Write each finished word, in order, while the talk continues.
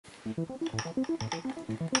This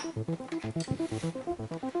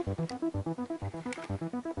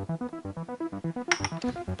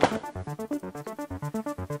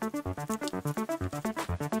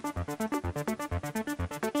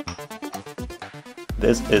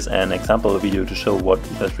is an example video to show what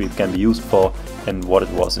Ethersweep can be used for and what it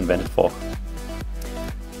was invented for.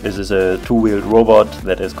 This is a two-wheeled robot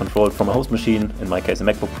that is controlled from a host machine, in my case a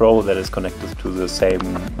MacBook Pro, that is connected to the same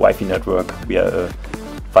Wi-Fi network via a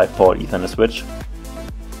 5-port Ethernet switch.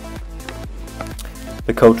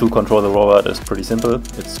 The code to control the robot is pretty simple.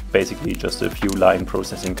 It's basically just a few line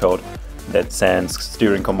processing code that sends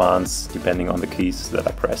steering commands depending on the keys that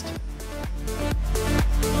are pressed.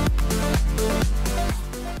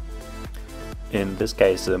 In this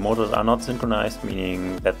case, the motors are not synchronized,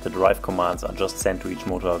 meaning that the drive commands are just sent to each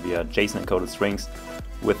motor via JSON encoded strings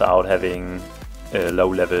without having a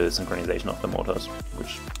low-level synchronization of the motors,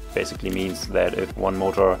 which basically means that if one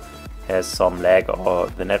motor has some lag or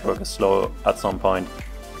the network is slow at some point,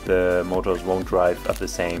 the motors won't drive at the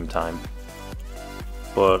same time.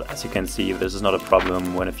 But as you can see, this is not a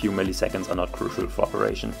problem when a few milliseconds are not crucial for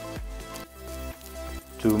operation.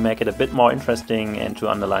 To make it a bit more interesting and to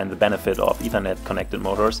underline the benefit of Ethernet connected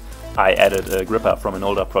motors, I added a gripper from an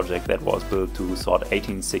older project that was built to sort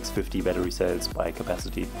 18650 battery cells by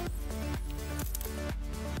capacity.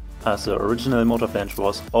 As the original motor flange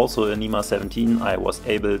was also a NEMA 17, I was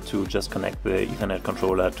able to just connect the Ethernet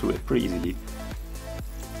controller to it pretty easily.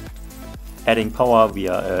 Adding power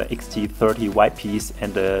via a XT30 white piece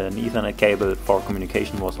and an Ethernet cable for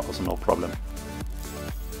communication was also no problem.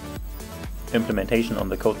 Implementation on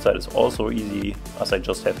the code side is also easy, as I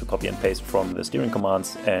just have to copy and paste from the steering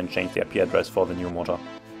commands and change the IP address for the new motor.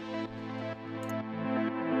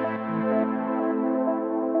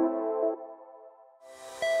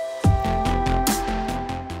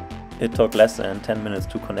 It took less than 10 minutes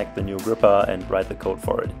to connect the new gripper and write the code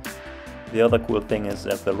for it. The other cool thing is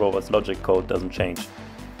that the robot's logic code doesn't change.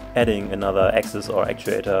 Adding another axis or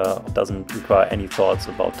actuator doesn't require any thoughts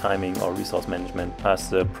about timing or resource management, as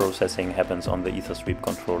the processing happens on the Ethersweep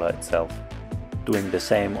controller itself. Doing the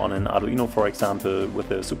same on an Arduino, for example, with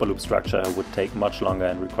a superloop structure would take much longer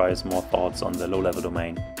and requires more thoughts on the low-level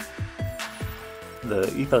domain. The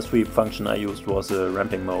Ethersweep function I used was a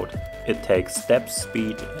ramping mode. It takes steps,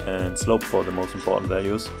 speed and slope for the most important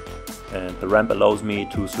values, and the ramp allows me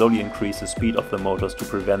to slowly increase the speed of the motors to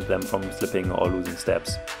prevent them from slipping or losing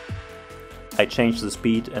steps. I change the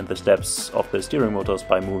speed and the steps of the steering motors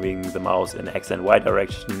by moving the mouse in X and Y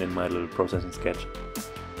direction in my little processing sketch.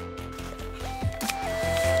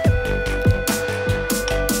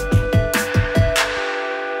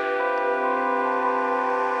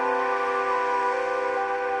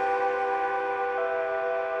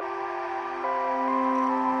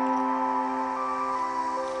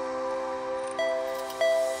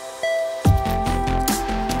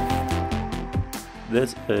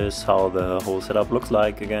 This is how the whole setup looks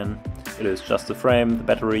like again. It is just the frame, the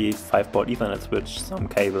battery, 5-port Ethernet switch, some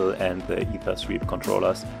cable and the Ethersweep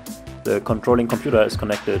controllers. The controlling computer is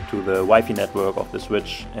connected to the Wi-Fi network of the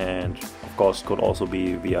switch and of course could also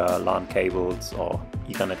be via LAN cables or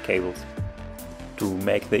Ethernet cables. To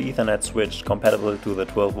make the Ethernet switch compatible to the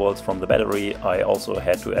 12 volts from the battery, I also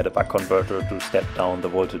had to add a buck converter to step down the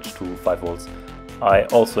voltage to 5 volts. I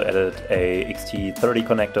also added a XT30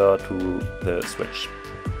 connector to the switch.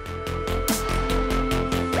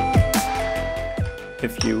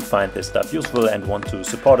 If you find this stuff useful and want to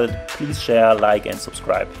support it, please share, like and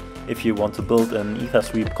subscribe. If you want to build an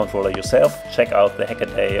Ethersweep controller yourself, check out the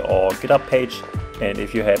Hackaday or GitHub page. And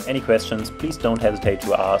if you have any questions, please don't hesitate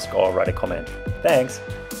to ask or write a comment. Thanks!